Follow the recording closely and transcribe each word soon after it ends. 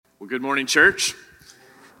Well, good morning, church.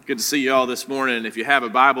 Good to see you all this morning. If you have a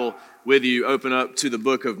Bible with you, open up to the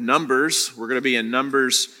book of Numbers. We're going to be in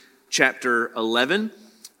Numbers chapter 11.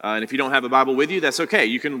 And if you don't have a Bible with you, that's okay.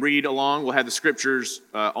 You can read along. We'll have the scriptures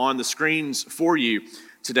on the screens for you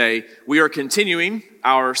today. We are continuing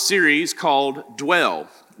our series called Dwell.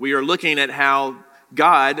 We are looking at how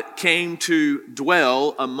God came to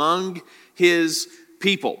dwell among his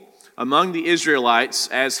people, among the Israelites,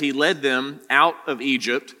 as he led them out of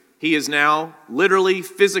Egypt. He is now literally,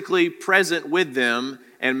 physically present with them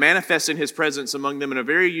and manifesting his presence among them in a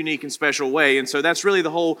very unique and special way. And so that's really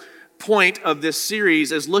the whole point of this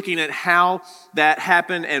series, is looking at how that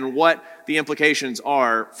happened and what the implications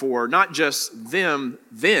are for not just them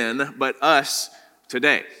then, but us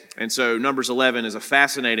today. And so Numbers 11 is a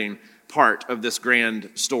fascinating part of this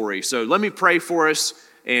grand story. So let me pray for us,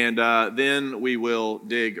 and then we will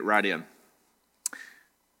dig right in.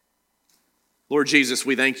 Lord Jesus,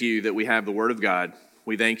 we thank you that we have the Word of God.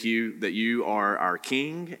 We thank you that you are our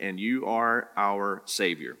King and you are our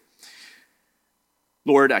Savior.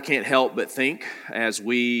 Lord, I can't help but think, as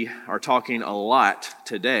we are talking a lot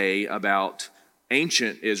today about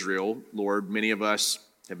ancient Israel, Lord, many of us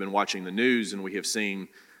have been watching the news and we have seen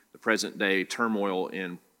the present day turmoil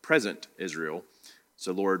in present Israel.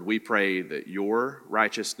 So Lord, we pray that your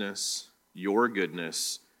righteousness, your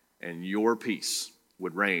goodness, and your peace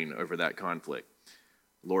would reign over that conflict.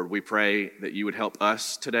 Lord, we pray that you would help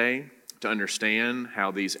us today to understand how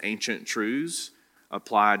these ancient truths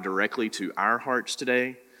apply directly to our hearts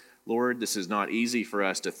today. Lord, this is not easy for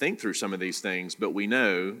us to think through some of these things, but we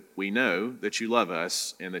know that you love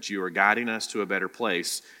us and that you are guiding us to a better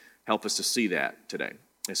place. Help us to see that today.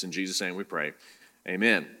 It's in Jesus' name we pray.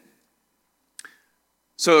 Amen.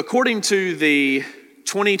 So according to the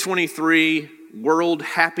 2023 World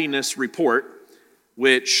Happiness Report,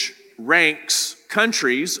 which ranks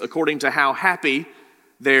countries according to how happy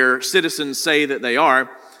their citizens say that they are,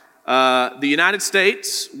 the United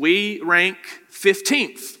States, we rank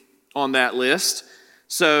 15th on that list.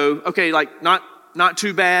 So, okay, not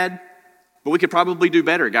too bad, but we could probably do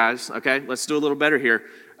better, guys. Okay, let's do a little better here.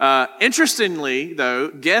 Interestingly, though,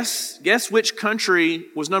 guess which country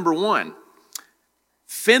was number one?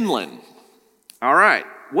 Finland. All right.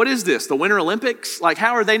 What is this? The Winter Olympics?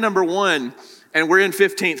 How are they number one and we're in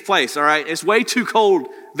 15th place? All right. It's way too cold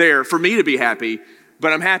there for me to be happy,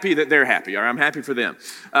 but I'm happy that they're happy. All right. I'm happy for them.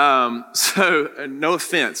 So no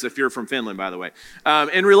offense if you're from Finland, by the way.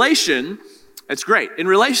 It's great. In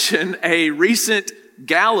relation, a recent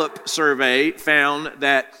Gallup survey found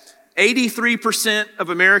that 83% of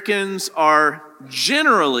Americans are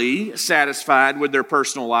generally satisfied with their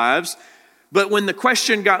personal lives. But when the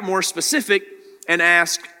question got more specific and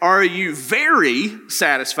asked, are you very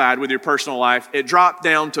satisfied with your personal life, it dropped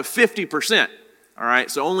down to 50%. All right,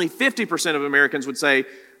 so only 50% of Americans would say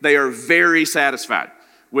they are very satisfied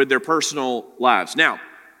with their personal lives. Now,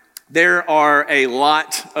 there are a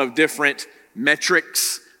lot of different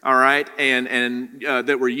metrics, all right, and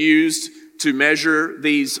that were used to measure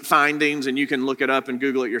these findings, and you can look it up and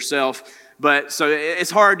Google it yourself. But so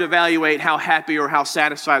it's hard to evaluate how happy or how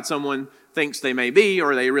satisfied someone thinks they may be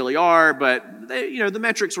or they really are, but the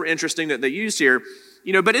metrics were interesting that they used here.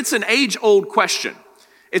 But it's an age-old question.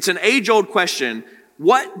 It's an age-old question.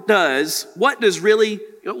 What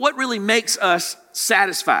really makes us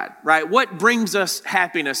satisfied, right? What brings us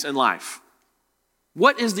happiness in life?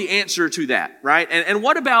 What is the answer to that, right? And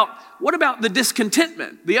what about the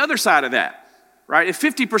discontentment, the other side of that, right? If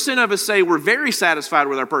 50% of us say we're very satisfied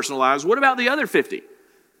with our personal lives, what about the other 50?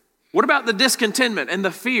 What about the discontentment and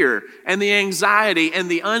the fear and the anxiety and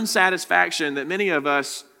the unsatisfaction that many of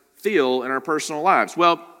us feel in our personal lives?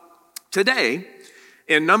 Well, today,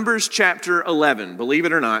 in Numbers chapter 11, believe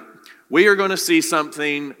it or not, we are going to see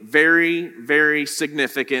something very, very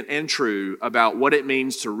significant and true about what it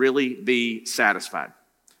means to really be satisfied.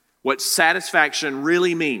 What satisfaction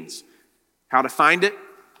really means, how to find it,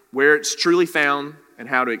 where it's truly found, and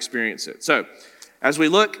how to experience it. So, as we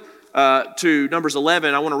look to Numbers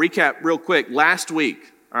 11, I want to recap real quick. Last week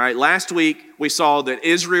we saw that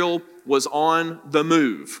Israel was on the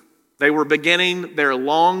move. They were beginning their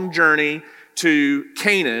long journey to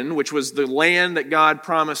Canaan, which was the land that God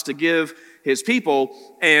promised to give his people.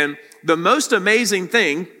 And the most amazing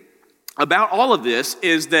thing about all of this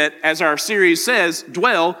is that, as our series says,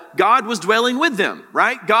 God was dwelling with them,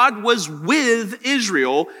 right? God was with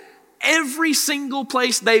Israel every single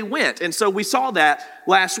place they went. And so we saw that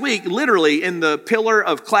last week, literally in the pillar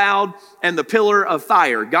of cloud and the pillar of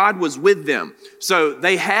fire. God was with them. So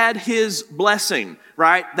they had his blessing,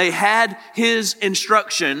 right? They had his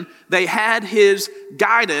instruction, they had his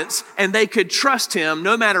guidance, and they could trust him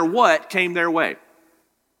no matter what came their way.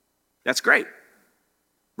 That's great,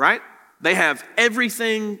 right? They have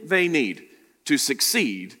everything they need to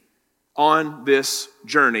succeed on this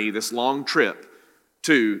journey, this long trip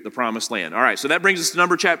to the promised land. All right, so that brings us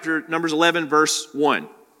to Numbers 11, verse 1. All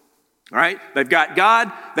right, they've got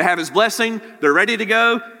God, they have his blessing, they're ready to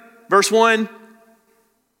go. Verse 1,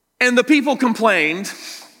 and the people complained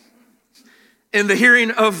in the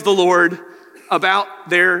hearing of the Lord about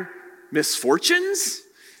their misfortunes.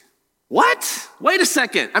 What? Wait a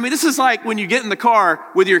second. I mean, this is like when you get in the car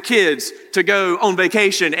with your kids to go on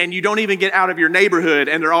vacation and you don't even get out of your neighborhood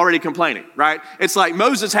and they're already complaining, right? It's like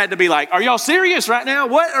Moses had to be like, are y'all serious right now?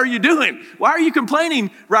 What are you doing? Why are you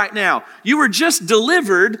complaining right now? You were just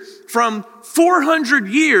delivered from 400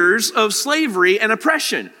 years of slavery and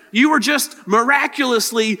oppression. You were just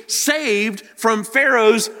miraculously saved from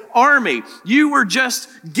Pharaoh's army. You were just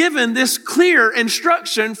given this clear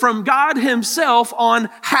instruction from God himself on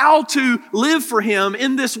how to live for him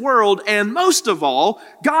in this world. And most of all,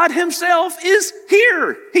 God himself is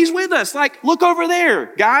here. He's with us. Like, look over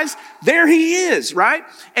there, guys. There he is, right?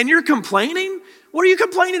 And you're complaining? What are you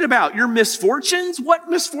complaining about? Your misfortunes? What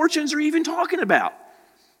misfortunes are you even talking about?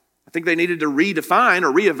 I think they needed to redefine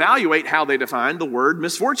or reevaluate how they defined the word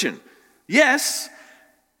misfortune. Yes,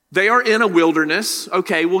 they are in a wilderness.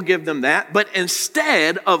 Okay, we'll give them that. But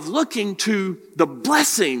instead of looking to the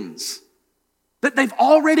blessings that they've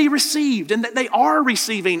already received and that they are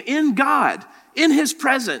receiving in God, in his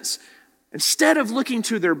presence, instead of looking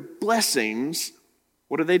to their blessings,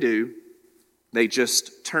 what do? They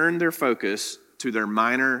just turn their focus to their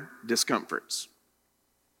minor discomforts.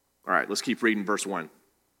 All right, let's keep reading verse 1.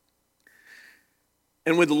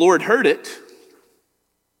 And when the Lord heard it,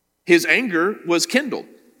 his anger was kindled,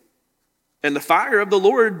 and the fire of the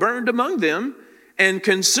Lord burned among them and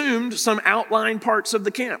consumed some outlying parts of the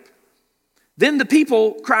camp. Then the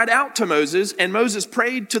people cried out to Moses, and Moses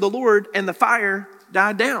prayed to the Lord, and the fire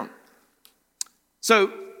died down.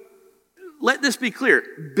 So let this be clear.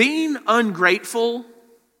 Being ungrateful,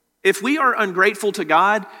 if we are ungrateful to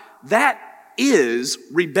God, that is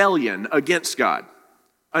rebellion against God.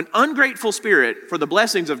 An ungrateful spirit for the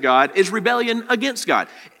blessings of God is rebellion against God.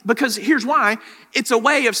 Because here's why. It's a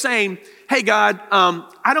way of saying, hey, God,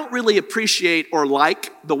 I don't really appreciate or like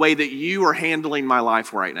the way that you are handling my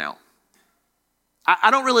life right now. I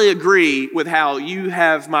don't really agree with how you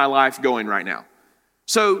have my life going right now.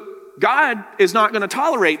 So God is not going to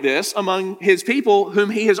tolerate this among his people whom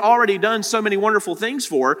he has already done so many wonderful things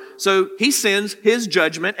for. So he sends his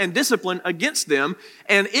judgment and discipline against them,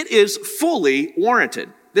 and it is fully warranted.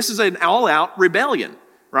 This is an all-out rebellion,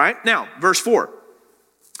 right? Now, verse 4.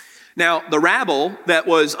 Now, the rabble that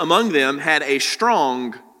was among them had a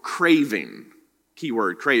strong craving.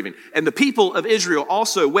 Keyword, craving. And the people of Israel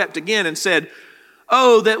also wept again and said,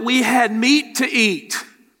 oh, that we had meat to eat.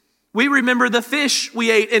 We remember the fish we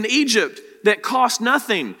ate in Egypt that cost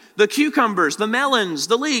nothing, the cucumbers, the melons,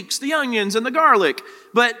 the leeks, the onions, and the garlic.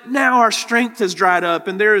 But now our strength has dried up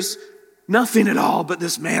and there's nothing at all but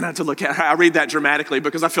this manna to look at. I read that dramatically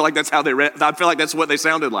because I feel like that's how they read. I feel like that's what they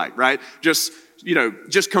sounded like, right? Just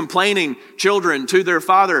complaining children to their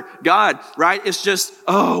father, God, right? It's just,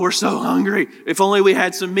 oh, we're so hungry. If only we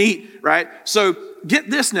had some meat, right? So get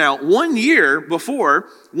this now. 1 year before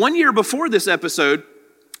this episode,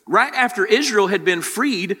 right after Israel had been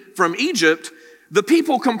freed from Egypt, the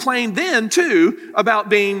people complained then too about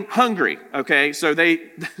being hungry, okay? So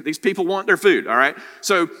these people want their food, all right?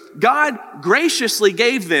 So God graciously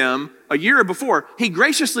gave them, a year before, he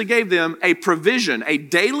graciously gave them a provision, a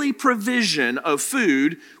daily provision of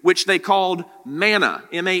food, which they called manna,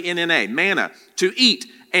 M-A-N-N-A, manna, to eat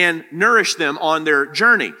and nourish them on their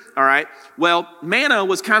journey, all right? Well, manna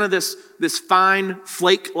was kind of this fine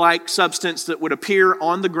flake-like substance that would appear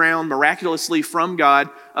on the ground miraculously from God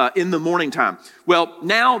in the morning time. Well,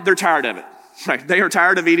 now they're tired of it, right? They are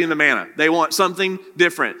tired of eating the manna. They want something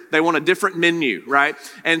different. They want a different menu, right?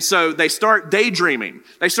 And so they start daydreaming.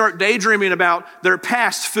 They start daydreaming about their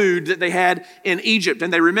past food that they had in Egypt.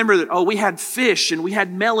 And they remember that, oh, we had fish and we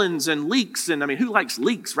had melons and leeks. And I mean, who likes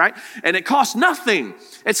leeks, right? And it cost nothing.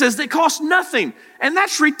 It says they cost nothing. And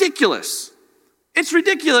that's ridiculous. It's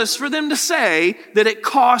ridiculous for them to say that it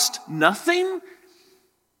cost nothing.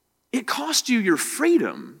 It cost you your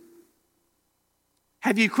freedom.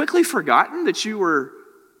 Have you quickly forgotten that you were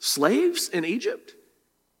slaves in Egypt?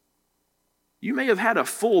 You may have had a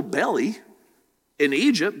full belly in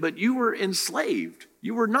Egypt, but you were enslaved.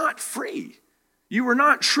 You were not free. You were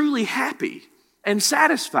not truly happy and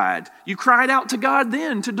satisfied. You cried out to God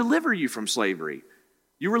then to deliver you from slavery.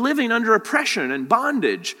 You were living under oppression and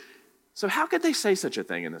bondage. So how could they say such a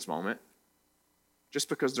thing in this moment? Just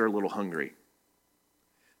because they're a little hungry.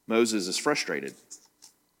 Moses is frustrated.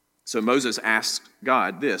 So Moses asked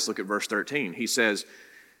God this. Look at verse 13. He says,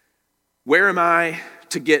 where am I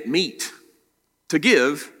to get meat to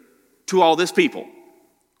give to all this people?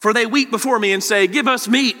 For they weep before me and say, give us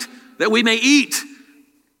meat that we may eat.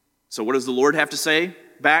 So what does the Lord have to say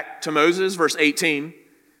back to Moses? Verse 18.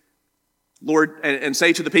 Lord, and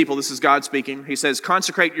say to the people, this is God speaking. He says,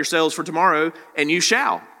 consecrate yourselves for tomorrow, and you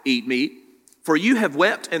shall eat meat. For you have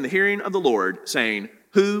wept in the hearing of the Lord, saying,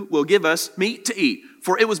 who will give us meat to eat?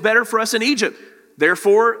 For it was better for us in Egypt.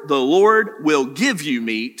 Therefore, the Lord will give you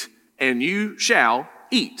meat, and you shall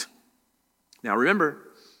eat. Now remember,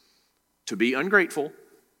 to be ungrateful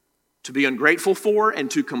for and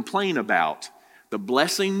to complain about the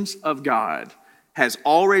blessings of God has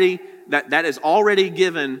already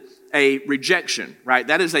given a rejection, right?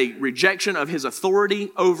 That is a rejection of his authority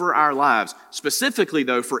over our lives. Specifically,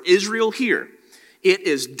 though, for Israel here, it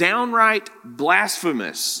is downright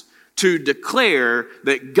blasphemous to declare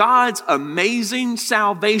that God's amazing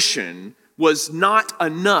salvation was not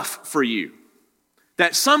enough for you.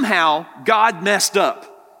 That somehow God messed up,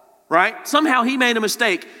 right? Somehow he made a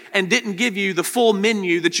mistake and didn't give you the full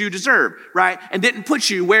menu that you deserve, right? And didn't put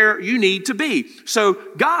you where you need to be. So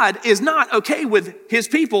God is not okay with his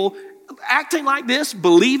people acting like this,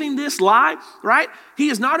 believing this lie, right? He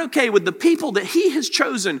is not okay with the people that he has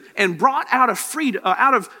chosen and brought out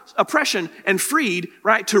of oppression and freed,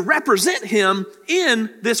 right, to represent him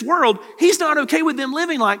in this world. He's not okay with them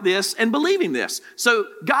living like this and believing this. So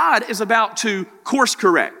God is about to course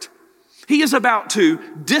correct. He is about to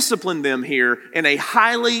discipline them here in a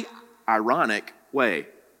highly ironic way.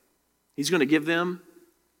 He's going to give them,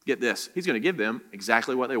 get this, he's going to give them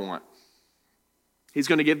exactly what they want. He's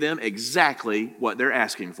going to give them exactly what they're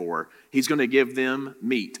asking for. He's going to give them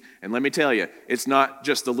meat. And let me tell you, it's not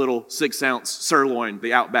just the little 6-ounce sirloin,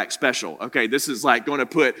 the Outback special. Okay, this is like going to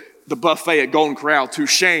put the buffet at Golden Corral to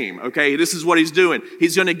shame. Okay, this is what he's doing.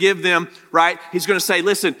 He's going to give them, right? He's going to say,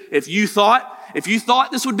 listen, if you thought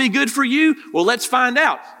this would be good for you, well, let's find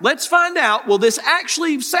out. Let's find out, will this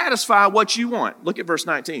actually satisfy what you want? Look at verse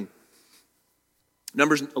 19.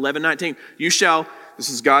 Numbers 11:19. You shall, this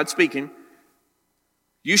is God speaking,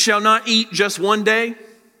 you shall not eat just 1 day,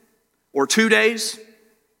 or 2 days,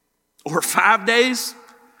 or 5 days,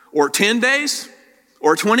 or 10 days,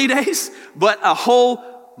 or 20 days, but a whole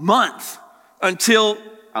month until,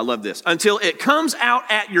 I love this, until it comes out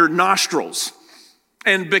at your nostrils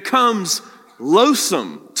and becomes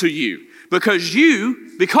loathsome to you. Because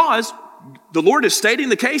the Lord is stating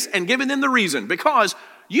the case and giving them the reason. Because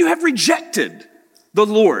you have rejected the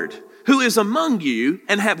Lord who is among you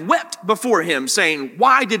and have wept before him, saying,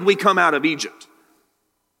 why did we come out of Egypt?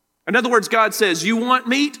 In other words, God says, you want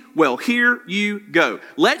meat? Well, here you go.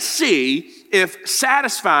 Let's see if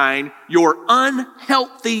satisfying your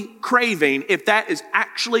unhealthy craving, if that is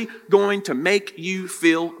actually going to make you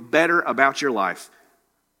feel better about your life.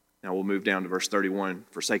 Now we'll move down to verse 31.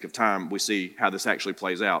 For sake of time, we see how this actually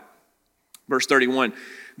plays out. Verse 31,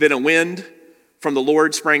 then a wind from the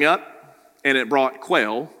Lord sprang up, and it brought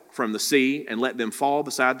quail from the sea and let them fall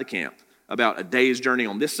beside the camp, about a day's journey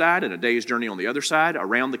on this side and a day's journey on the other side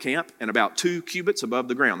around the camp, and about 2 cubits above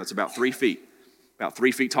the ground. That's about 3 feet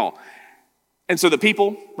tall. And so the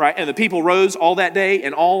people rose all that day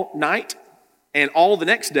and all night and all the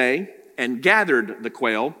next day and gathered the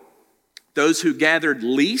quail. Those who gathered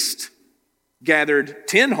least gathered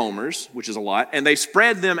 10 homers, which is a lot, and they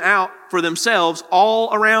spread them out for themselves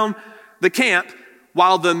all around the camp,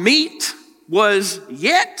 while the meat was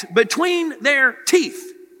yet between their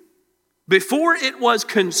teeth. Before it was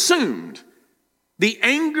consumed, the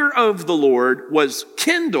anger of the Lord was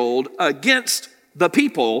kindled against the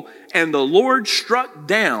people, and the Lord struck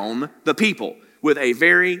down the people with a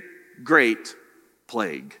very great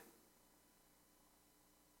plague.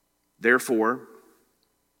 Therefore,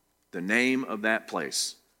 the name of that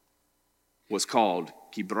place was called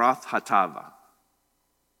Kibroth Hattava,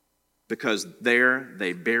 because there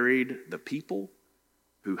they buried the people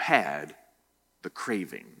who had the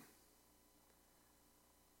craving.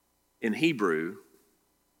 In Hebrew,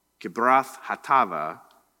 Kibroth Hattava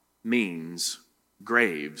means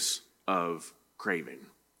graves of craving.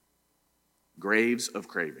 Graves of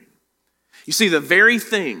craving. You see, the very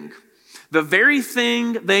thing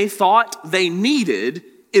they thought they needed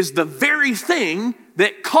is the very thing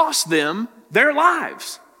that cost them their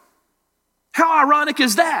lives. How ironic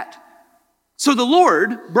is that? So the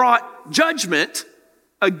Lord brought judgment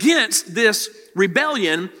against this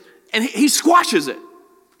rebellion, and he squashes it.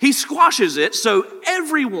 He squashes it so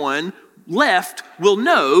everyone left will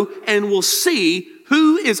know and will see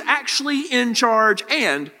who is actually in charge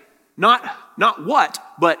and not what,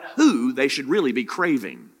 but who they should really be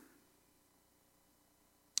craving.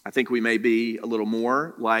 I think we may be a little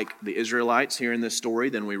more like the Israelites here in this story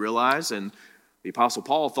than we realize, and the Apostle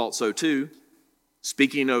Paul thought so too.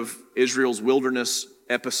 Speaking of Israel's wilderness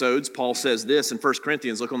episodes, Paul says this in 1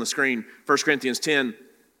 Corinthians. Look on the screen, 1 Corinthians 10.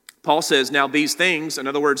 Paul says, now these things, in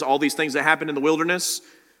other words, all these things that happened in the wilderness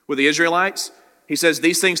with the Israelites, he says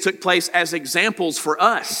these things took place as examples for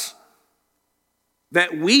us,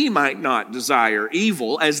 that we might not desire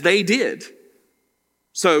evil as they did.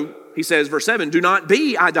 So he says, verse 7, do not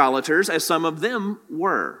be idolaters as some of them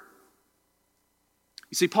were.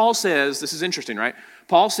 You see, Paul says, this is interesting, right?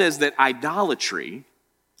 Paul says that idolatry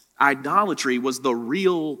was the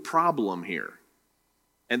real problem here,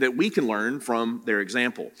 and that we can learn from their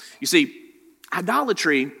example. You see,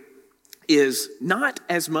 idolatry is not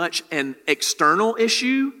as much an external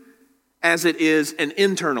issue as it is an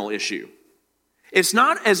internal issue. It's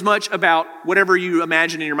not as much about whatever you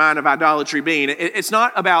imagine in your mind of idolatry being. It's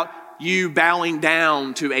not about you bowing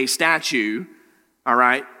down to a statue, all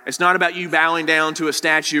right? It's not about you bowing down to a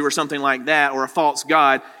statue or something like that or a false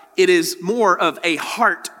god. It is more of a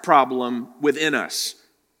heart problem within us.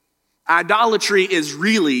 Idolatry is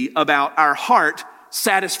really about our heart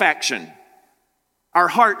satisfaction, our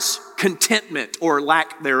heart's contentment or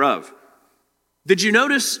lack thereof. Did you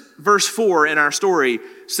notice verse 4 in our story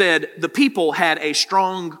said the people had a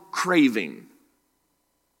strong craving?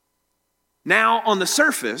 Now on the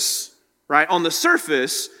surface, right,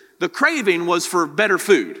 the craving was for better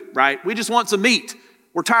food, right? We just want some meat.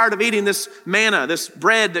 We're tired of eating this manna, this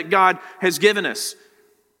bread that God has given us.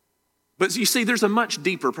 But you see, there's a much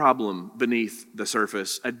deeper problem beneath the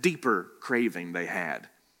surface, a deeper craving they had.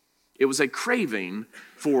 It was a craving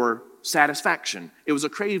for satisfaction. It was a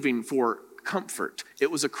craving for comfort.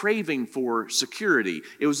 It was a craving for security.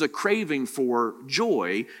 It was a craving for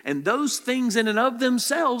joy. And those things in and of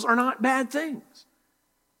themselves are not bad things.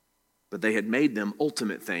 But they had made them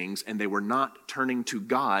ultimate things, and they were not turning to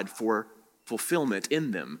God for fulfillment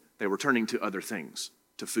in them. They were turning to other things,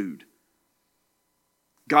 to food.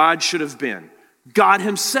 God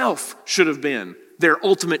himself should have been their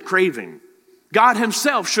ultimate craving. God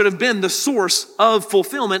himself should have been the source of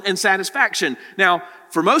fulfillment and satisfaction. Now,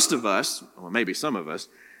 for most of us, or maybe some of us,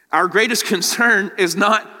 our greatest concern is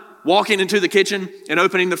not walking into the kitchen and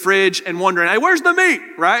opening the fridge and wondering, hey, where's the meat,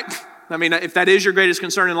 right? I mean, if that is your greatest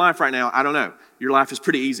concern in life right now, I don't know. Your life is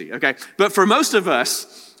pretty easy, okay? But for most of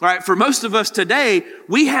us, right, for most of us today,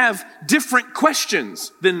 we have different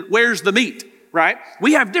questions than where's the meat, right?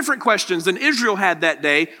 We have different questions than Israel had that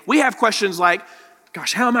day. We have questions like,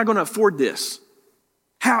 gosh, how am I going to afford this?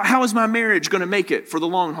 How is my marriage going to make it for the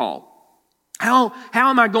long haul? How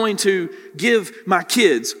am I going to give my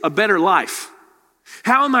kids a better life?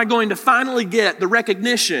 How am I going to finally get the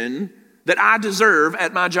recognition that I deserve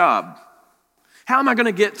at my job? How am I going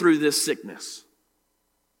to get through this sickness?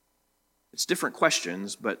 It's different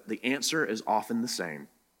questions, but the answer is often the same.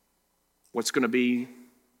 What's going to be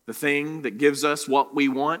the thing that gives us what we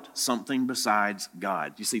want? Something besides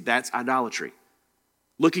God. You see, that's idolatry.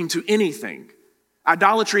 Looking to anything.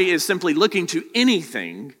 Idolatry is simply looking to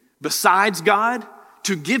anything besides God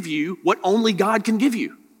to give you what only God can give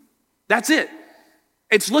you. That's it.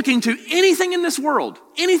 It's looking to anything in this world,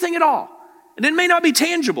 anything at all. And it may not be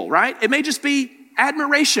tangible, right? It may just be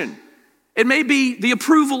admiration. It may be the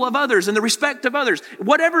approval of others and the respect of others.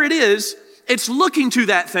 Whatever it is, it's looking to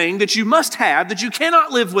that thing that you must have, that you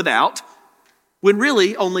cannot live without, when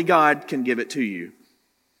really only God can give it to you.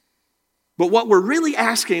 But what we're really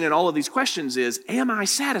asking in all of these questions is, am I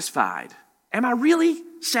satisfied? Am I really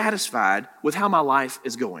satisfied with how my life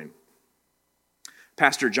is going?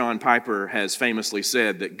 Pastor John Piper has famously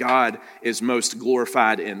said that God is most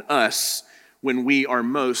glorified in us when we are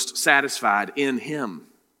most satisfied in Him.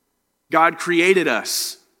 God created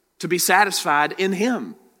us to be satisfied in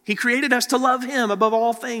Him. He created us to love Him above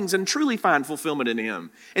all things and truly find fulfillment in Him.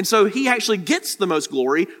 And so He actually gets the most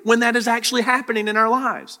glory when that is actually happening in our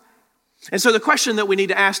lives. And so the question that we need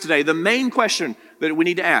to ask today, the main question that we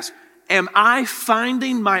need to ask, am I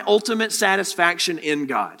finding my ultimate satisfaction in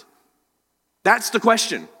God? That's the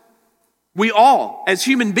question. We all, as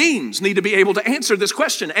human beings, need to be able to answer this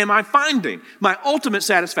question. Am I finding my ultimate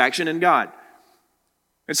satisfaction in God?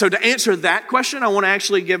 And so to answer that question, I want to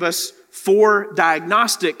actually give us 4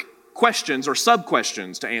 diagnostic questions or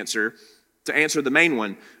sub-questions to answer the main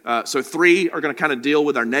one. So 3 are going to kind of deal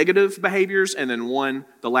with our negative behaviors, and then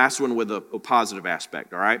the last one with a positive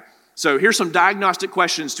aspect, all right? So here's some diagnostic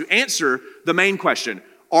questions to answer the main question.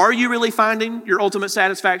 Are you really finding your ultimate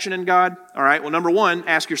satisfaction in God? All right, well, number one,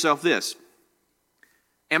 ask yourself this.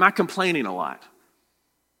 Am I complaining a lot?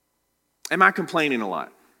 Am I complaining a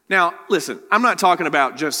lot? Now, listen, I'm not talking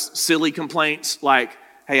about just silly complaints like,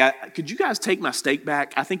 hey, could you guys take my steak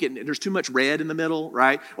back? I think there's too much red in the middle,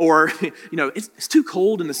 right? Or, it's too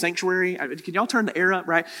cold in the sanctuary. Can y'all turn the air up,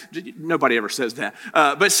 right? Nobody ever says that.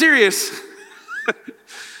 But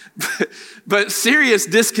serious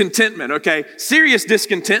discontentment, okay? Serious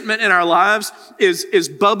discontentment in our lives is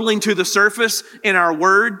bubbling to the surface in our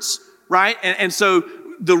words, right? And so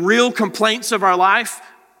the real complaints of our life,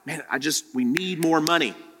 man, we need more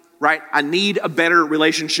money, right? I need a better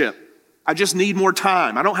relationship. I just need more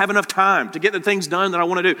time. I don't have enough time to get the things done that I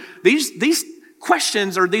want to do. These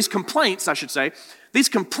questions, or these complaints, I should say, these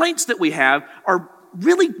complaints that we have are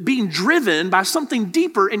really being driven by something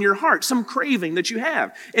deeper in your heart, some craving that you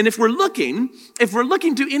have. And if we're looking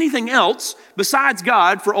to anything else besides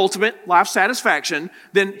God for ultimate life satisfaction,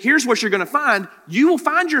 then here's what you're going to find. You will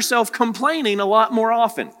find yourself complaining a lot more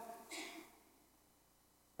often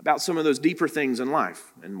about some of those deeper things in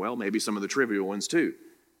life. And well, maybe some of the trivial ones too.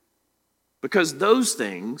 Because those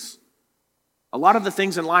things, a lot of the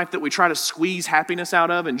things in life that we try to squeeze happiness out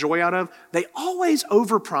of and joy out of, they always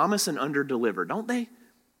overpromise and underdeliver, don't they?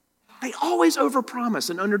 They always overpromise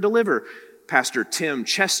and underdeliver. Pastor Tim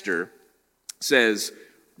Chester says,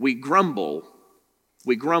 we grumble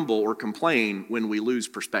or complain when we lose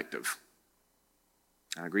perspective.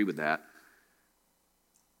 I agree with that.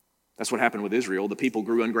 That's what happened with Israel. The people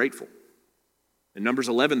grew ungrateful. In Numbers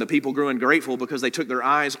 11, the people grew ungrateful because they took their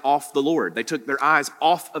eyes off the Lord. They took their eyes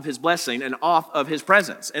off of his blessing and off of his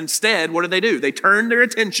presence. Instead, what did? They turned their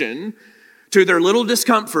attention to their little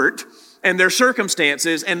discomfort and their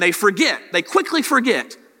circumstances, and they quickly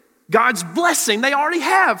forget God's blessing. They already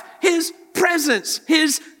have his presence,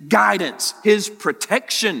 his guidance, his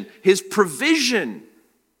protection, his provision.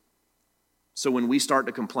 So when we start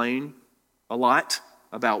to complain a lot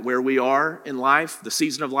about where we are in life, the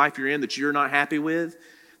season of life you're in that you're not happy with,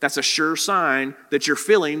 that's a sure sign that you're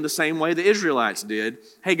feeling the same way the Israelites did.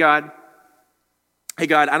 Hey God, I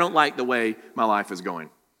don't like the way my life is going.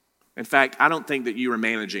 In fact, I don't think that you are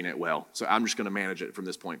managing it well, so I'm just going to manage it from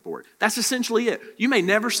this point forward. That's essentially it. You may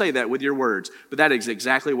never say that with your words, but that is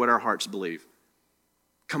exactly what our hearts believe.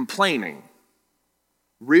 Complaining,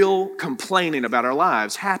 real complaining about our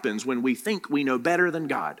lives happens when we think we know better than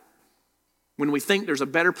God. When we think there's a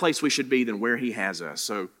better place we should be than where he has us.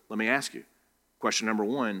 So let me ask you, question number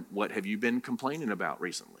one, what have you been complaining about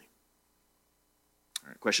recently? All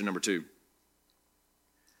right, question number two,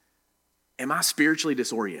 am I spiritually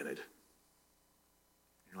disoriented?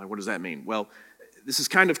 You're like, what does that mean? Well, this is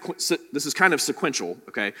kind of sequential,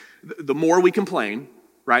 okay? The more we complain,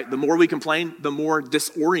 right? The more we complain, the more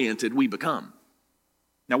disoriented we become.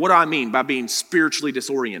 Now, what do I mean by being spiritually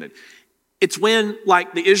disoriented? It's when,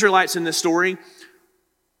 like the Israelites in this story,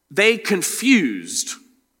 they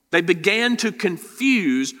began to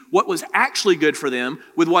confuse what was actually good for them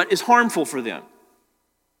with what is harmful for them.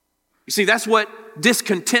 You see, that's what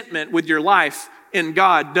discontentment with your life in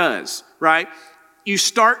God does, right? You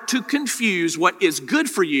start to confuse what is good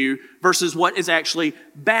for you versus what is actually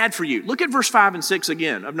bad for you. Look at verse 5 and 6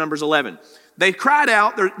 again of Numbers 11. They cried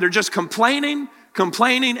out, they're just complaining,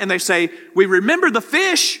 and they say, we remember the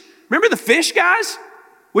fish. Remember the fish, guys,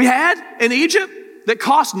 we had in Egypt that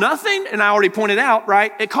cost nothing? And I already pointed out,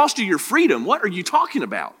 right? It cost you your freedom. What are you talking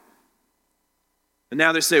about? And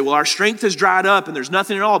now they say, well, our strength has dried up and there's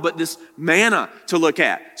nothing at all but this manna to look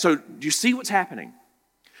at. So do you see what's happening?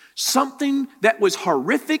 Something that was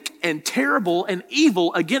horrific and terrible and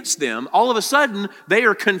evil against them, all of a sudden they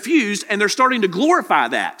are confused and they're starting to glorify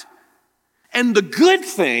that. And the good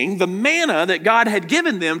thing, the manna that God had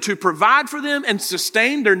given them to provide for them and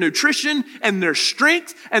sustain their nutrition and their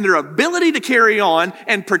strength and their ability to carry on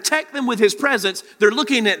and protect them with his presence, they're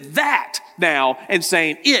looking at that now and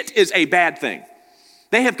saying it is a bad thing.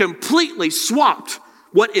 They have completely swapped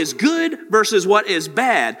what is good versus what is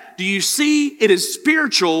bad. Do you see? It is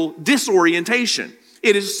spiritual disorientation.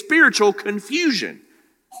 It is spiritual confusion.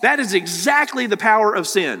 That is exactly the power of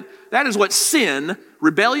sin. That is what sin,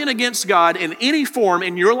 rebellion against God in any form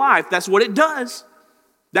in your life, that's what it does.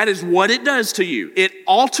 That is what it does to you. It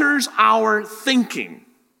alters our thinking.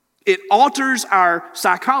 It alters our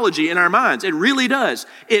psychology in our minds. It really does.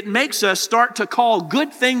 It makes us start to call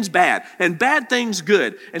good things bad and bad things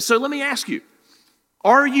good. And so let me ask you,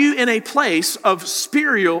 are you in a place of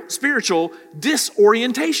spiritual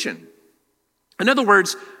disorientation? In other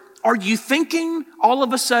words, are you thinking all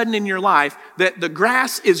of a sudden in your life that the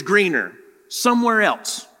grass is greener somewhere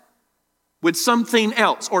else? with something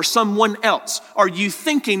else or someone else? Are you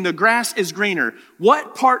thinking the grass is greener?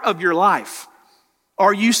 What part of your life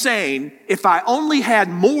are you saying, if I only had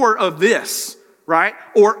more of this, right?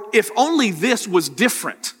 Or if only this was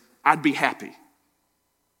different, I'd be happy.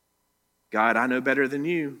 God, I know better than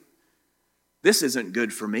you. This isn't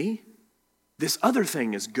good for me. This other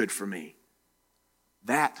thing is good for me.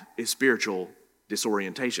 That is spiritual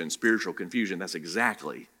disorientation, spiritual confusion. That's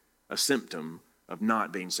exactly a symptom of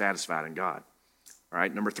not being satisfied in God. All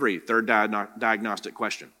right, number 3, third diagnostic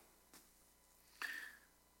question.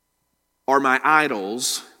 Are my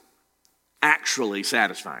idols actually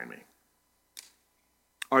satisfying me?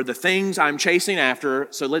 Are the things I'm chasing after,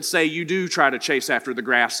 so let's say you do try to chase after the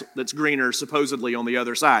grass that's greener supposedly on the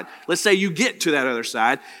other side. Let's say you get to that other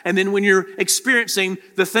side, and then when you're experiencing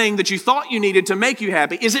the thing that you thought you needed to make you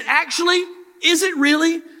happy, is it actually? Is it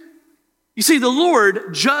really? You see, the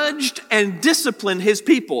Lord judged and disciplined his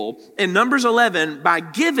people in Numbers 11 by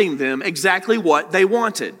giving them exactly what they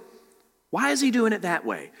wanted. Why is he doing it that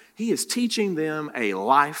way? He is teaching them a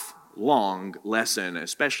lifelong lesson,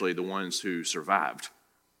 especially the ones who survived,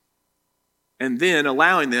 and then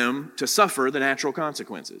allowing them to suffer the natural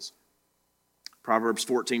consequences. Proverbs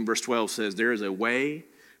 14 verse 12 says, there is a way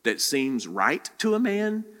that seems right to a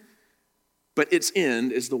man, but its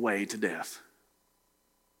end is the way to death.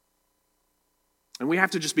 And we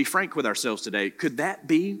have to just be frank with ourselves today. Could that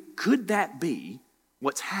be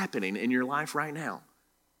what's happening in your life right now?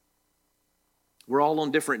 We're all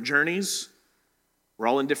on different journeys. We're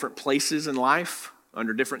all in different places in life,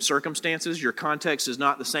 under different circumstances. Your context is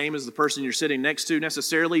not the same as the person you're sitting next to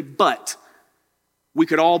necessarily, but we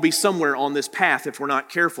could all be somewhere on this path if we're not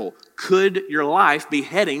careful. Could your life be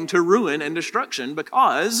heading to ruin and destruction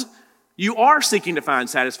because you are seeking to find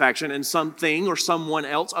satisfaction in something or someone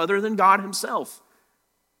else other than God himself?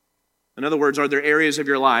 In other words, are there areas of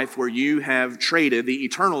your life where you have traded the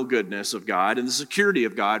eternal goodness of God and the security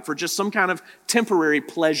of God for just some kind of temporary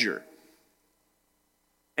pleasure?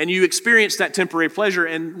 And you experience that temporary pleasure,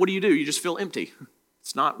 and what do? You just feel empty.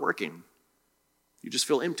 It's not working. You just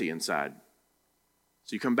feel empty inside.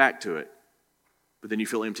 So you come back to it, but then you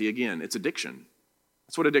feel empty again. It's addiction.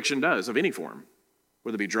 That's what addiction does of any form,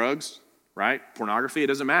 whether it be drugs, right? Pornography, it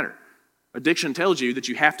doesn't matter. Addiction tells you that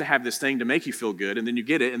you have to have this thing to make you feel good, and then you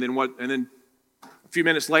get it, and then what? And then a few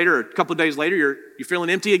minutes later, or a couple of days later, you're feeling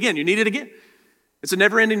empty again. You need it again. It's a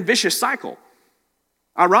never-ending vicious cycle.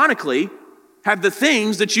 Ironically, have the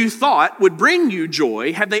things that you thought would bring you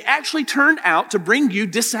joy, have they actually turned out to bring you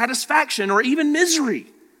dissatisfaction or even misery?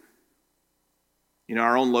 You know,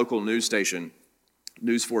 our own local news station,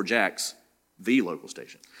 News 4 Jax, the local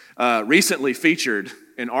station, recently featured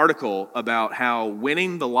an article about how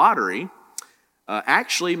winning the lottery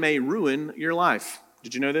actually may ruin your life.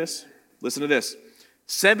 Did you know this? Listen to this.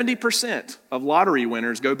 70% of lottery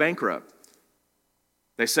winners go bankrupt.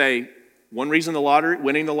 They say one reason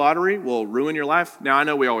winning the lottery will ruin your life. Now, I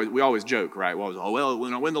know we always joke, right?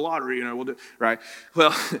 When I win the lottery, we'll do, right?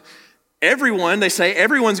 Well, they say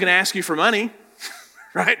everyone's going to ask you for money,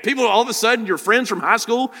 right? People, all of a sudden, your friends from high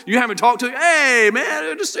school, you haven't talked to, hey, man,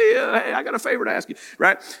 good to see you. Hey, I got a favor to ask you,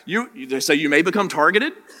 right? They say you may become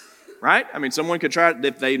targeted, right? I mean, someone could try,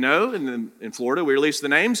 if they know, and in Florida, we release the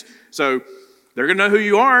names, so they're going to know who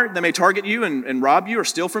you are. They may target you and rob you or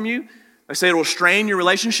steal from you. They say it will strain your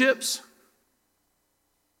relationships.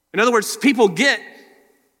 In other words,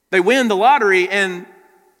 they win the lottery, and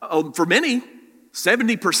for many,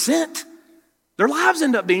 70%, their lives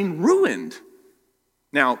end up being ruined.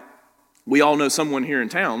 Now, we all know someone here in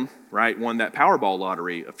town, right, won that Powerball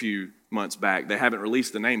lottery a few months back. They haven't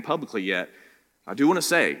released the name publicly yet. I do want to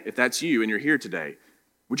say, if that's you and you're here today,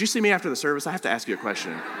 would you see me after the service? I have to ask you a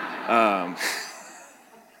question.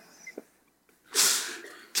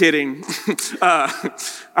 Kidding. All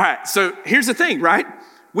right, so here's the thing, right?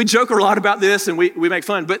 We joke a lot about this and we make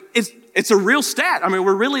fun, but it's a real stat. I mean,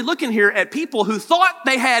 we're really looking here at people who thought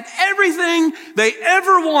they had everything they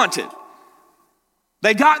ever wanted.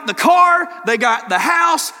 They got the car, they got the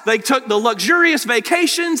house, they took the luxurious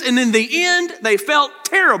vacations, and in the end, they felt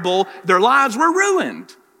terrible. Their lives were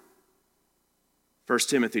ruined. 1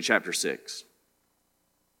 Timothy chapter 6,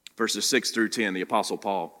 verses 6 through 10, the Apostle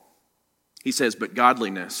Paul, he says, but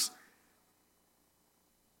godliness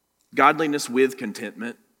with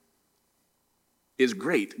contentment is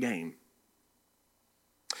great gain.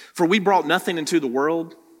 For we brought nothing into the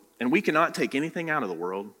world, and we cannot take anything out of the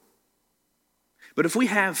world. But if we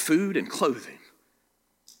have food and clothing,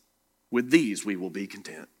 with these we will be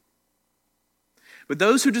content. But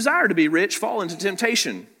those who desire to be rich fall into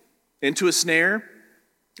temptation, into a snare,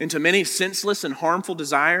 into many senseless and harmful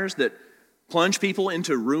desires that plunge people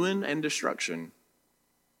into ruin and destruction.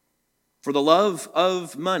 For the love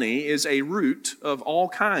of money is a root of all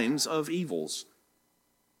kinds of evils.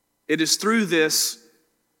 It is through this,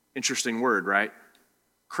 interesting word, right?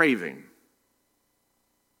 Craving.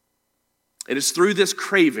 It is through this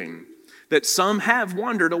craving that some have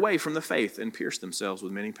wandered away from the faith and pierced themselves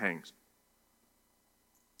with many pangs.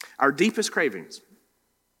 Our deepest cravings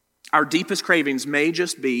may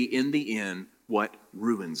just be, in the end, what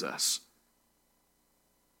ruins us.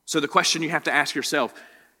 So the question you have to ask yourself,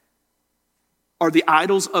 are the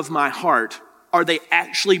idols of my heart, are they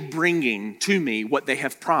actually bringing to me what they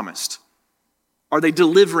have promised? Are they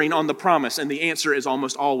delivering on the promise? And the answer is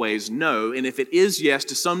almost always no. And if it is yes,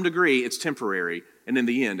 to some degree, it's temporary. And in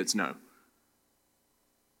the end, it's no.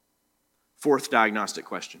 Fourth diagnostic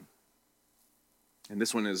question. And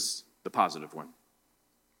this one is the positive one.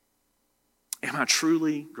 Am I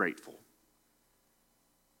truly grateful?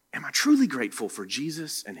 Am I truly grateful for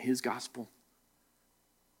Jesus and his gospel?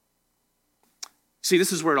 See,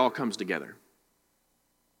 this is where it all comes together.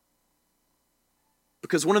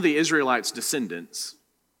 Because one of the Israelites' descendants,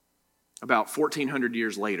 about 1,400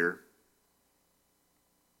 years later,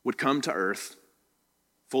 would come to earth,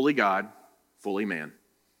 fully God, fully man,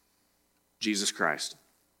 Jesus Christ.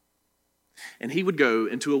 And he would go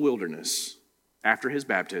into a wilderness after his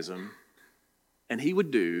baptism, and he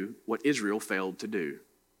would do what Israel failed to do.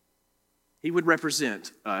 He would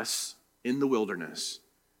represent us in the wilderness,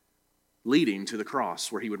 leading to the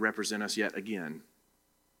cross where he would represent us yet again.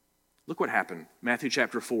 Look what happened. Matthew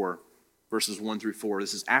chapter 4, verses 1 through 4.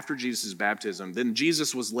 This is after Jesus' baptism. Then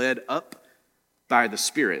Jesus was led up by the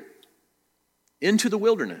Spirit into the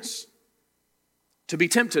wilderness to be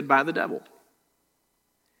tempted by the devil.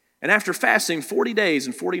 And after fasting 40 days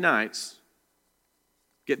and 40 nights,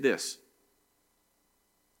 get this,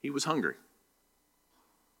 he was hungry.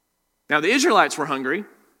 Now the Israelites were hungry,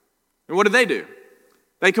 and what did they do?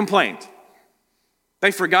 They complained.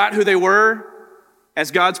 They forgot who they were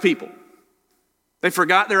as God's people. They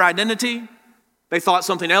forgot their identity. They thought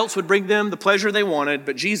something else would bring them the pleasure they wanted,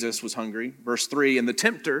 but Jesus was hungry. Verse 3, and the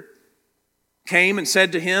tempter came and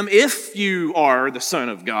said to him, if you are the Son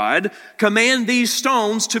of God, command these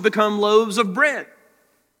stones to become loaves of bread.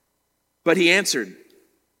 But he answered,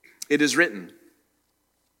 it is written,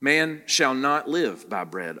 man shall not live by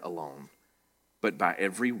bread alone, but by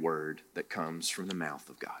every word that comes from the mouth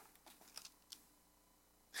of God.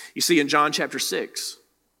 You see, in John chapter 6,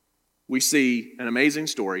 we see an amazing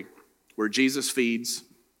story where Jesus feeds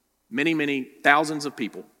many, many thousands of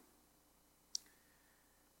people.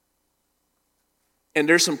 And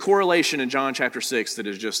there's some correlation in John chapter 6 that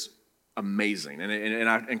is just amazing. And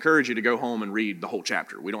I encourage you to go home and read the whole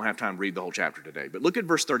chapter. We don't have time to read the whole chapter today. But look at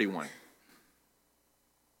verse 31.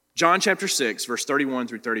 John chapter 6, verse 31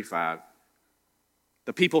 through 35.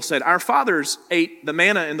 The people said, our fathers ate the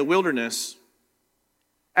manna in the wilderness.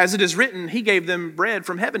 As it is written, he gave them bread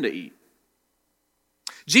from heaven to eat.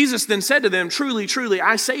 Jesus then said to them, truly, truly,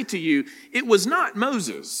 I say to you, it was not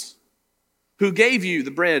Moses who gave you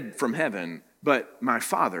the bread from heaven, but my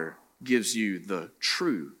Father gives you the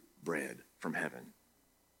true bread from heaven.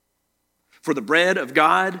 For the bread of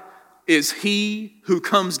God is he who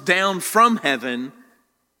comes down from heaven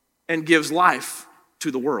and gives life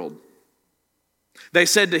to the world. They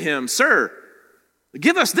said to him, sir,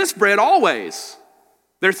 give us this bread always.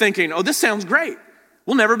 They're thinking, oh, this sounds great.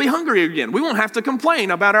 We'll never be hungry again. We won't have to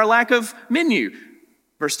complain about our lack of menu.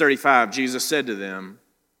 Verse 35, Jesus said to them,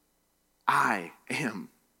 I am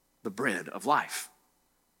the bread of life.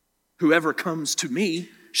 Whoever comes to me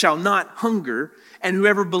shall not hunger, and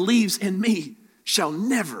whoever believes in me shall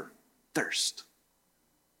never thirst.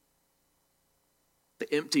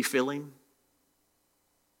 The empty feeling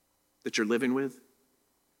that you're living with,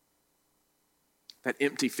 that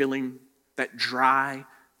empty feeling, that dry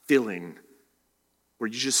feeling where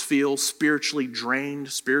you just feel spiritually drained,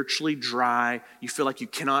 spiritually dry. You feel like you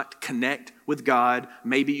cannot connect with God.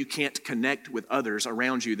 Maybe you can't connect with others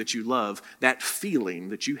around you that you love. That feeling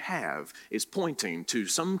that you have is pointing to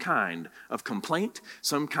some kind of complaint,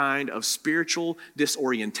 some kind of spiritual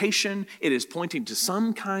disorientation. It is pointing to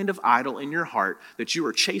some kind of idol in your heart that you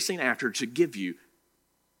are chasing after to give you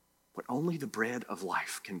what only the bread of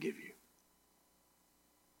life can give you.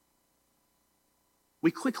 We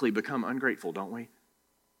quickly become ungrateful, don't we?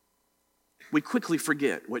 We quickly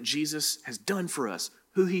forget what Jesus has done for us,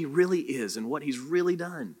 who he really is, and what he's really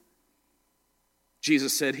done.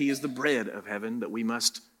 Jesus said he is the bread of heaven that we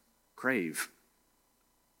must crave.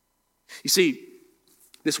 You see,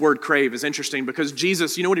 this word crave is interesting because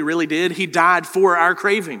Jesus, you know what he really did? He died for our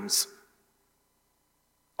cravings.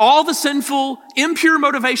 all the sinful, impure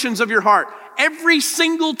motivations of your heart, every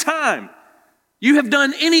single time you have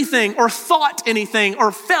done anything or thought anything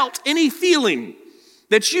or felt any feeling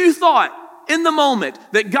that you thought in the moment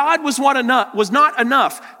that God was not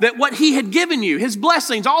enough, that what he had given you, his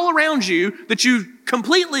blessings all around you that you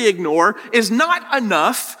completely ignore is not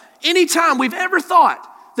enough, anytime we've ever thought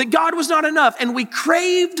that God was not enough and we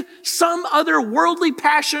craved some other worldly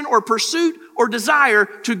passion or pursuit or desire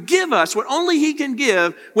to give us what only he can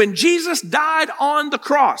give, when Jesus died on the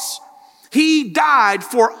cross, he died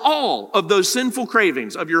for all of those sinful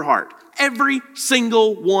cravings of your heart. Every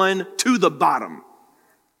single one to the bottom.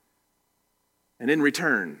 And in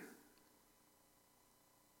return,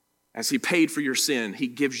 as he paid for your sin, he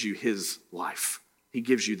gives you his life. He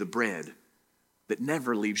gives you the bread that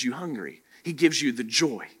never leaves you hungry. He gives you the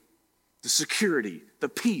joy, the security, the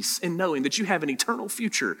peace in knowing that you have an eternal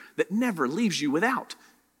future that never leaves you without,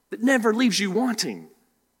 that never leaves you wanting,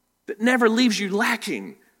 that never leaves you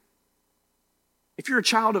lacking. If you're a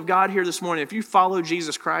child of God here this morning, if you follow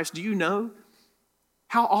Jesus Christ, do you know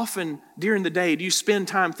how often during the day do you spend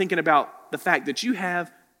time thinking about the fact that you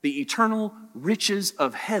have the eternal riches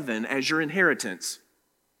of heaven as your inheritance?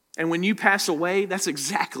 And when you pass away, that's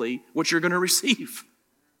exactly what you're going to receive.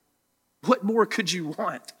 What more could you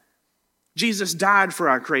want? Jesus died for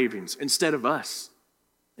our cravings instead of us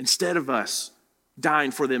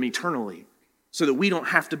dying for them eternally so that we don't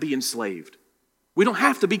have to be enslaved. We don't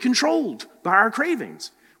have to be controlled by our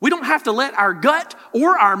cravings. We don't have to let our gut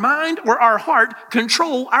or our mind or our heart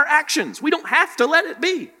control our actions. We don't have to let it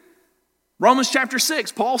be. Romans chapter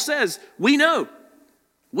 6, Paul says, we know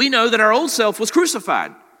that our old self was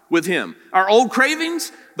crucified with him. Our old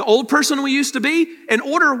cravings, the old person we used to be, in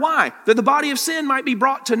order why? That the body of sin might be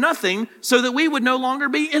brought to nothing so that we would no longer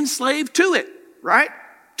be enslaved to it, right?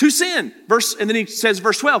 To sin. And then he says,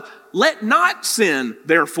 verse 12, let not sin,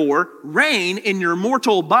 therefore, reign in your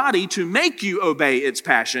mortal body to make you obey its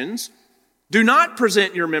passions. Do not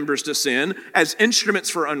present your members to sin as instruments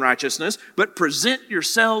for unrighteousness, but present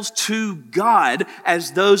yourselves to God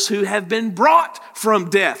as those who have been brought from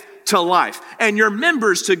death to life, and your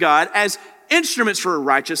members to God as instruments for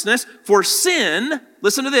righteousness. For sin,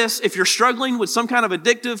 listen to this, if you're struggling with some kind of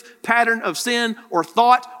addictive pattern of sin or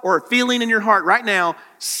thought or feeling in your heart right now,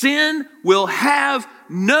 sin will have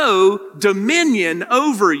no dominion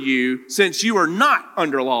over you, since you are not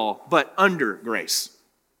under law, but under grace.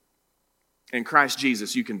 In Christ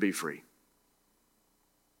Jesus, you can be free.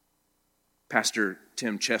 Pastor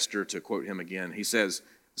Tim Chester, to quote him again, he says,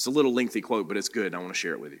 it's a little lengthy quote, but it's good. I want to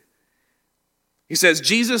share it with you. He says,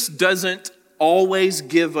 Jesus doesn't always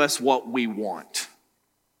give us what we want,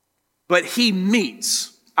 but he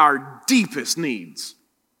meets our deepest needs.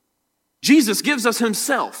 Jesus gives us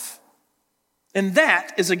himself, and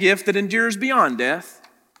that is a gift that endures beyond death.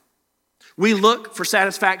 We look for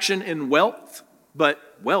satisfaction in wealth, but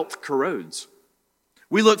wealth corrodes.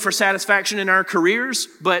 We look for satisfaction in our careers,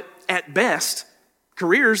 but at best,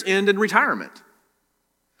 careers end in retirement.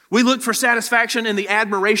 We look for satisfaction in the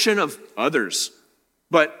admiration of others,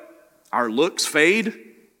 but our looks fade,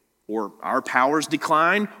 or our powers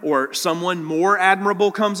decline, or someone more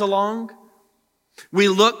admirable comes along. We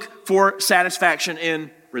look for satisfaction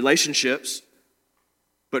in relationships,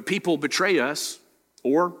 but people betray us,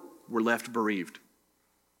 or we're left bereaved.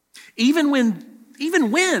 Even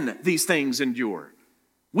when these things endure,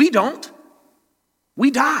 we don't.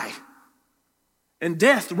 We die. And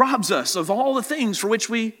death robs us of all the things for which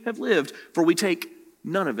we have lived, for we take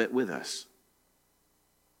none of it with us.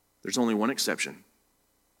 There's only one exception,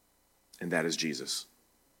 and that is Jesus.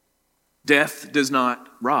 Death does not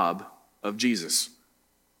rob of Jesus.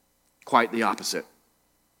 Quite the opposite.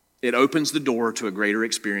 It opens the door to a greater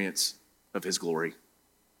experience of his glory.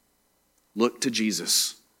 Look to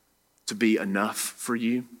Jesus to be enough for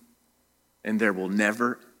you, and there will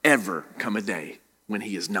never, ever come a day when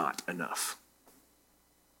he is not enough.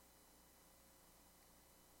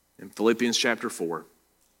 In Philippians chapter 4,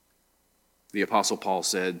 the Apostle Paul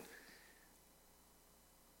said,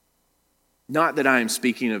 not that I am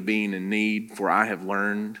speaking of being in need, for I have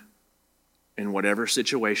learned in whatever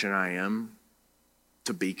situation I am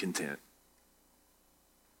to be content.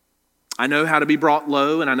 I know how to be brought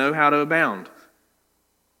low, and I know how to abound.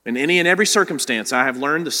 In any and every circumstance, I have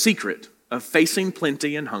learned the secret of facing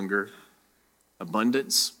plenty and hunger,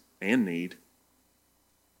 abundance and need.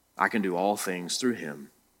 I can do all things through him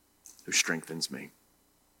who strengthens me.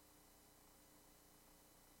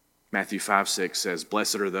 Matthew 5:6 says,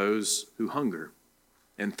 blessed are those who hunger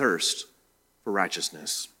and thirst for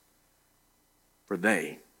righteousness, for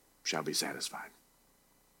they shall be satisfied.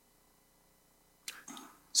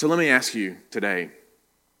 So let me ask you today,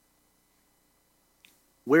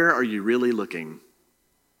 Where are you really looking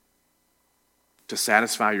to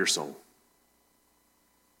satisfy your soul?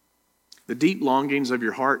 The deep longings of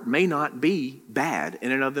your heart may not be bad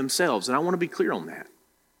in and of themselves, and I want to be clear on that.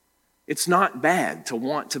 It's not bad to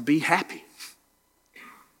want to be happy.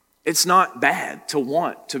 It's not bad to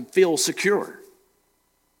want to feel secure.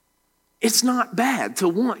 It's not bad to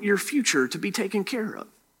want your future to be taken care of.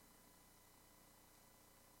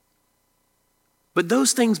 But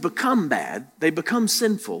those things become bad, they become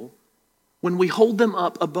sinful when we hold them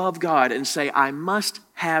up above God and say, I must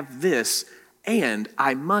have this, and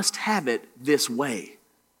I must have it this way.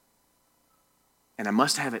 And I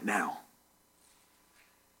must have it now.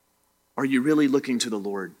 Are you really looking to the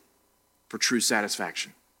Lord for true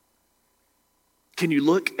satisfaction? Can you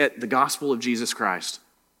look at the gospel of Jesus Christ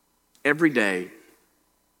every day,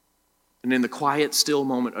 and in the quiet, still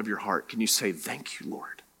moment of your heart, can you say, thank you,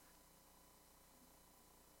 Lord?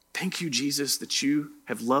 Thank you, Jesus, that you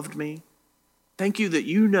have loved me. Thank you that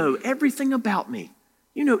you know everything about me.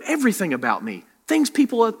 You know everything about me.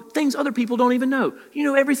 Things other people don't even know. You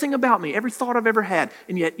know everything about me, every thought I've ever had,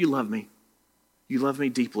 and yet you love me. You love me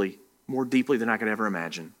deeply, more deeply than I could ever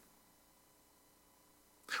imagine.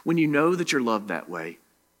 When you know that you're loved that way,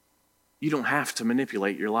 you don't have to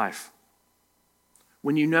manipulate your life.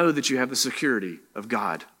 When you know that you have the security of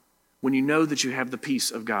God, when you know that you have the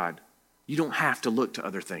peace of God, you don't have to look to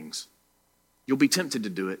other things. You'll be tempted to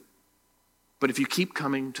do it. But if you keep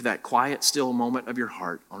coming to that quiet, still moment of your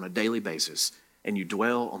heart on a daily basis, and you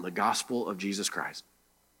dwell on the gospel of Jesus Christ,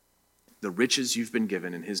 the riches you've been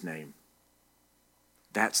given in his name,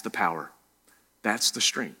 that's the power, that's the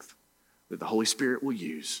strength that the Holy Spirit will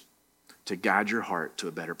use to guide your heart to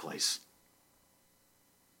a better place.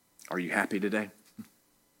 Are you happy today?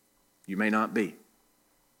 You may not be.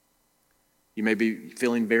 You may be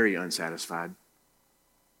feeling very unsatisfied.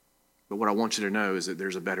 But what I want you to know is that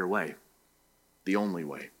there's a better way, the only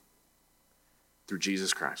way, through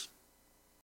Jesus Christ.